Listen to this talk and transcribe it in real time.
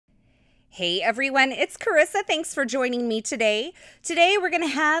Hey everyone, it's Carissa. Thanks for joining me today. Today we're going to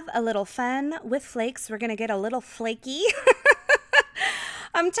have a little fun with flakes. We're going to get a little flaky.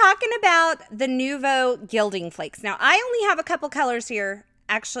 I'm talking about the Nuvo Gilding Flakes. Now I only have a couple colors here,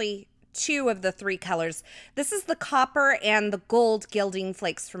 actually two of the three colors. This is the copper and the gold Gilding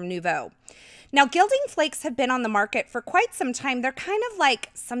Flakes from Nuvo. Now, Gilding Flakes have been on the market for quite some time. They're kind of like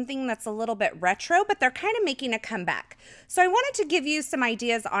something that's a little bit retro, but they're kind of making a comeback. So I wanted to give you some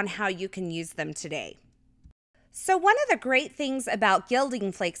ideas on how you can use them today. So one of the great things about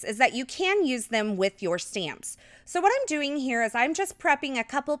Gilding Flakes is that you can use them with your stamps. So what I'm doing here is I'm just prepping a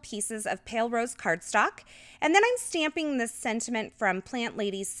couple pieces of pale rose cardstock, and then I'm stamping this sentiment from Plant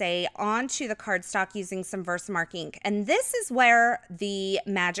Ladies Say onto the cardstock using some Versamark ink. And this is where the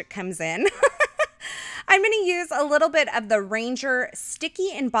magic comes in. I'm going to use a little bit of the Ranger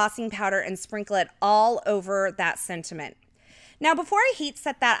sticky embossing powder and sprinkle it all over that sentiment. Now, before I heat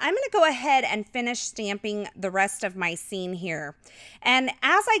set that, I'm going to go ahead and finish stamping the rest of my scene here. And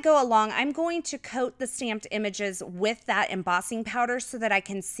as I go along, I'm going to coat the stamped images with that embossing powder so that I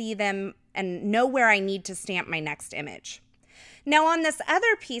can see them and know where I need to stamp my next image. Now on this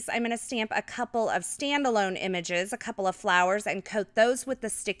other piece, I'm going to stamp a couple of standalone images, a couple of flowers, and coat those with the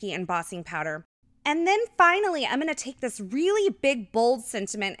sticky embossing powder. And then finally, I'm going to take this really big, bold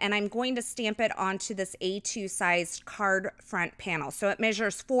sentiment and I'm going to stamp it onto this A2 sized card front panel. So it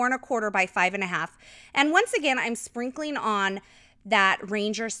measures 4 1/4 by 5 1/2. And once again, I'm sprinkling on that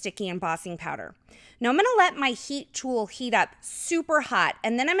Ranger sticky embossing powder. Now I'm going to let my heat tool heat up super hot,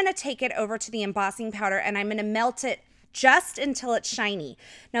 and then I'm going to take it over to the embossing powder and I'm going to melt it just until it's shiny.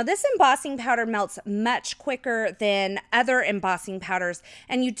 Now this embossing powder melts much quicker than other embossing powders,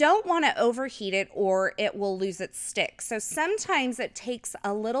 and you don't want to overheat it or it will lose its stick. So sometimes it takes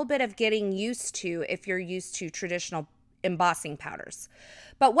a little bit of getting used to if you're used to traditional embossing powders.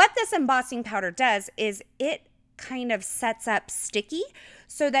 But what this embossing powder does is it kind of sets up sticky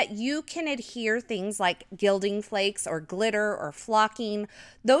so that you can adhere things like gilding flakes or glitter or flocking,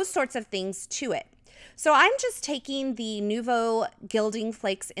 those sorts of things to it. So I'm just taking the Nuvo Gilding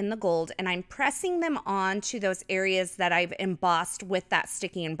Flakes in the gold and I'm pressing them onto those areas that I've embossed with that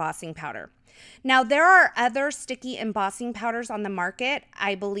sticky embossing powder. Now there are other sticky embossing powders on the market.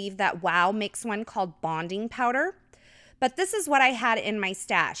 I believe that Wow makes one called bonding powder, but this is what I had in my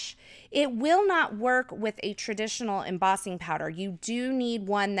stash. It will not work with a traditional embossing powder. You do need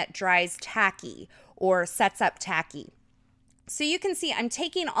one that dries tacky or sets up tacky. So you can see I'm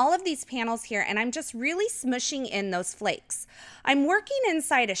taking all of these panels here and I'm just really smushing in those flakes. I'm working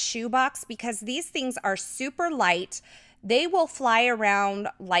inside a shoebox because these things are super light. They will fly around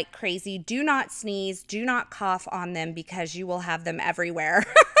like crazy. Do not sneeze, do not cough on them because you will have them everywhere.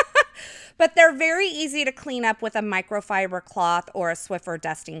 But they're very easy to clean up with a microfiber cloth or a Swiffer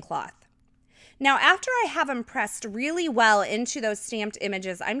dusting cloth. Now, after I have them pressed really well into those stamped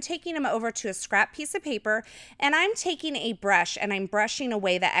images, I'm taking them over to a scrap piece of paper and I'm taking a brush and I'm brushing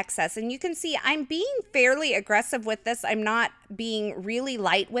away the excess. And you can see I'm being fairly aggressive with this. I'm not being really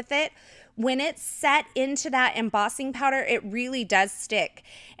light with it. When it's set into that embossing powder, it really does stick.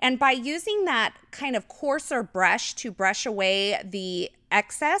 And by using that kind of coarser brush to brush away the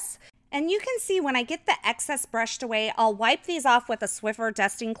excess, and you can see when I get the excess brushed away, I'll wipe these off with a Swiffer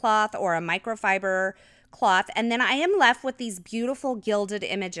dusting cloth or a microfiber cloth, and then I am left with these beautiful gilded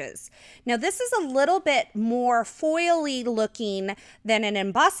images. Now this is a little bit more foily looking than an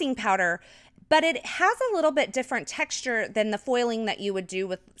embossing powder, but it has a little bit different texture than the foiling that you would do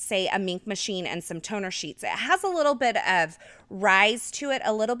with, say, a Mink machine and some toner sheets. It has a little bit of rise to it,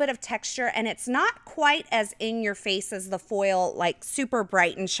 a little bit of texture, and it's not quite as in your face as the foil, like super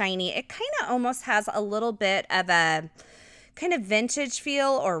bright and shiny. It kind of almost has a little bit of a kind of vintage feel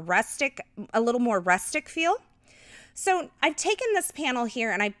or rustic, a little more rustic feel. So I've taken this panel here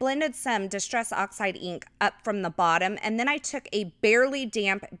and I blended some Distress Oxide ink up from the bottom, and then I took a barely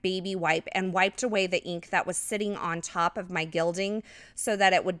damp baby wipe and wiped away the ink that was sitting on top of my gilding so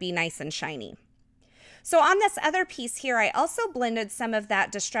that it would be nice and shiny. So on this other piece here, I also blended some of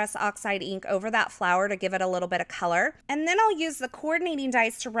that Distress Oxide ink over that flower to give it a little bit of color. And then I'll use the coordinating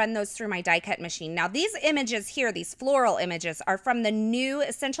dies to run those through my die cut machine. Now these images here, these floral images, are from the new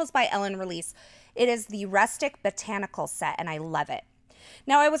Essentials by Ellen release. It is the Rustic Botanical set and I love it.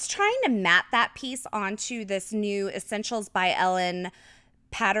 Now I was trying to mat that piece onto this new Essentials by Ellen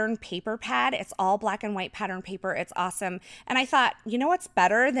pattern paper pad. It's all black and white pattern paper. It's awesome. And I thought, you know what's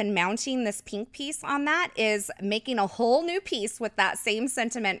better than mounting this pink piece on that is making a whole new piece with that same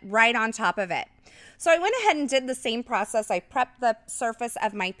sentiment right on top of it. So I went ahead and did the same process. I prepped the surface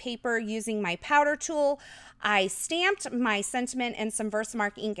of my paper using my powder tool. I stamped my sentiment in some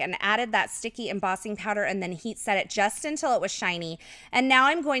Versamark ink and added that sticky embossing powder and then heat set it just until it was shiny. And now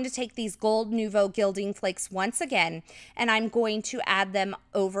I'm going to take these gold Nuvo Gilding Flakes once again, and I'm going to add them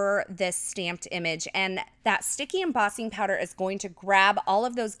over this stamped image. And that sticky embossing powder is going to grab all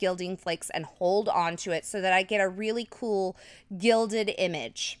of those gilding flakes and hold onto it so that I get a really cool gilded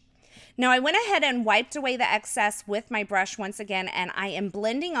image. Now I went ahead and wiped away the excess with my brush once again, and I am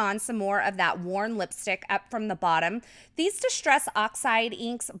blending on some more of that worn lipstick up from the bottom. These Distress Oxide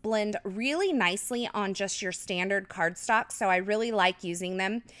inks blend really nicely on just your standard cardstock, so I really like using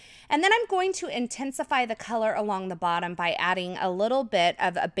them. And then I'm going to intensify the color along the bottom by adding a little bit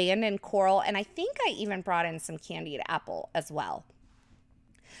of Abandoned Coral, and I think I even brought in some Candied Apple as well.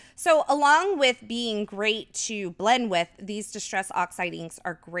 So along with being great to blend with, these Distress Oxide inks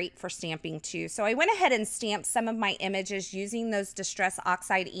are great for stamping too. So I went ahead and stamped some of my images using those Distress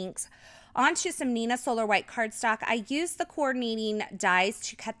Oxide inks onto some Neenah Solar White cardstock. I used the coordinating dies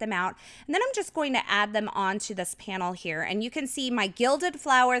to cut them out, and then I'm just going to add them onto this panel here. And you can see my gilded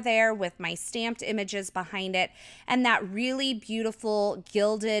flower there with my stamped images behind it, and that really beautiful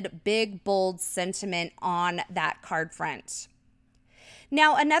gilded big bold sentiment on that card front.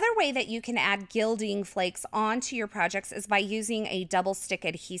 Now, another way that you can add gilding flakes onto your projects is by using a double stick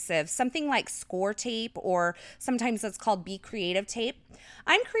adhesive, something like score tape, or sometimes it's called Be Creative tape.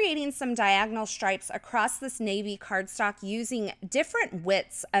 I'm creating some diagonal stripes across this navy cardstock using different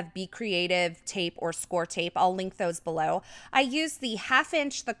widths of Be Creative tape or score tape. I'll link those below. I use the 1/2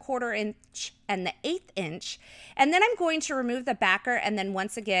 inch, the 1/4 inch, and the 1/8 inch. And then I'm going to remove the backer and then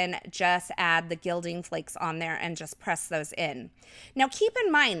once again just add the gilding flakes on there and just press those in. Now keep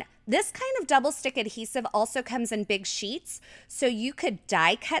in mind, this kind of double stick adhesive also comes in big sheets, so you could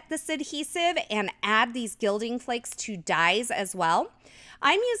die cut this adhesive and add these gilding flakes to dies as well.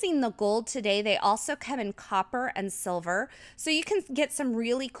 I'm using the gold today. They also come in copper and silver, so you can get some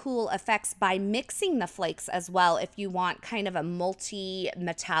really cool effects by mixing the flakes as well if you want kind of a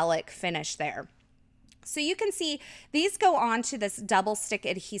multi-metallic finish there. So you can see these go on to this double stick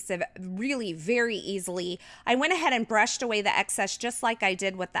adhesive really very easily. I went ahead and brushed away the excess just like I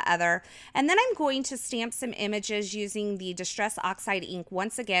did with the other. And then I'm going to stamp some images using the Distress Oxide ink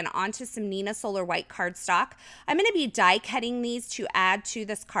once again onto some Neenah Solar White cardstock. I'm going to be die cutting these to add to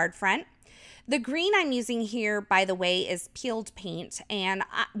this card front. The green I'm using here, by the way, is peeled paint, and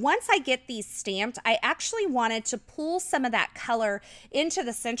once I get these stamped, I actually wanted to pull some of that color into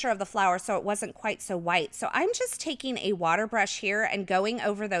the center of the flower so it wasn't quite so white. So I'm just taking a water brush here and going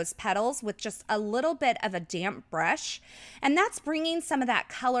over those petals with just a little bit of a damp brush, and that's bringing some of that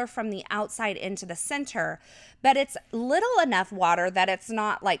color from the outside into the center, but it's little enough water that it's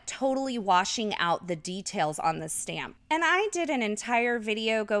not like totally washing out the details on this stamp. And I did an entire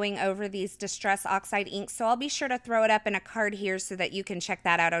video going over these Distress Oxide inks, so I'll be sure to throw it up in a card here so that you can check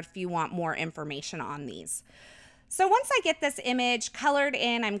that out if you want more information on these. So once I get this image colored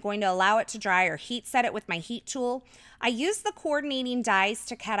in, I'm going to allow it to dry or heat set it with my heat tool. I use the coordinating dies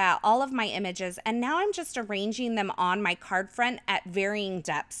to cut out all of my images, and now I'm just arranging them on my card front at varying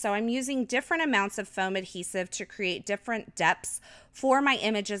depths. So I'm using different amounts of foam adhesive to create different depths for my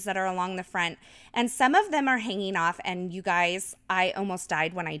images that are along the front. And some of them are hanging off, and you guys, I almost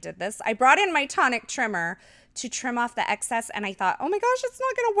died when I did this. I brought in my tonic trimmer to trim off the excess, and I thought, oh my gosh, it's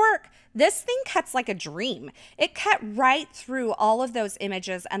not gonna work. This thing cuts like a dream. It cut right through all of those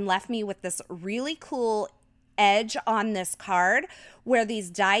images and left me with this really cool edge on this card where these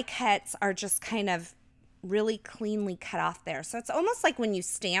die cuts are just kind of really cleanly cut off there. So it's almost like when you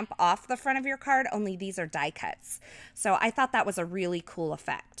stamp off the front of your card, only these are die cuts. So I thought that was a really cool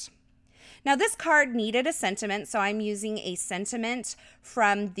effect. Now this card needed a sentiment, so I'm using a sentiment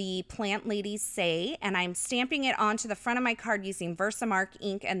from the Plant Ladies Say, and I'm stamping it onto the front of my card using Versamark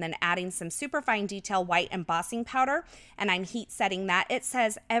ink and then adding some superfine detail white embossing powder, and I'm heat setting that. It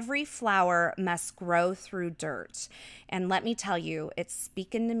says, every flower must grow through dirt. And let me tell you, it's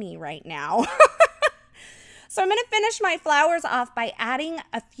speaking to me right now. So I'm going to finish my flowers off by adding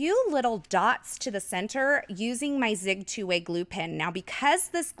a few little dots to the center using my Zig 2-way glue pen. Now because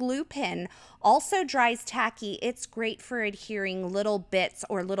this glue pen also dries tacky, it's great for adhering little bits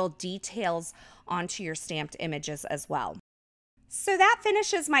or little details onto your stamped images as well. So that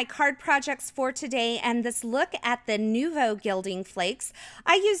finishes my card projects for today and this look at the Nuvo Gilding Flakes.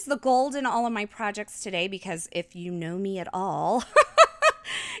 I used the gold in all of my projects today because if you know me at all,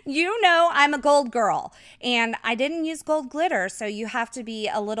 you know I'm a gold girl, and I didn't use gold glitter, so you have to be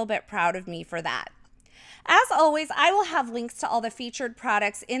a little bit proud of me for that. As always, I will have links to all the featured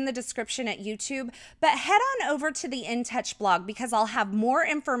products in the description at YouTube, but head on over to the InTouch blog because I'll have more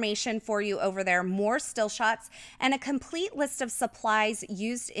information for you over there, more still shots, and a complete list of supplies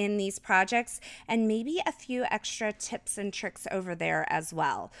used in these projects, and maybe a few extra tips and tricks over there as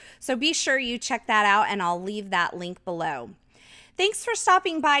well. So be sure you check that out, and I'll leave that link below. Thanks for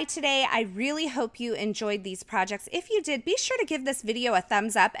stopping by today. I really hope you enjoyed these projects. If you did, be sure to give this video a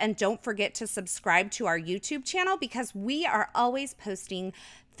thumbs up and don't forget to subscribe to our YouTube channel because we are always posting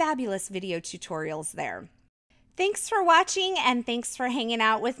fabulous video tutorials there. Thanks for watching and thanks for hanging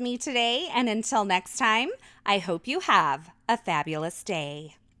out with me today. And until next time, I hope you have a fabulous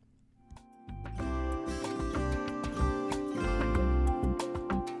day.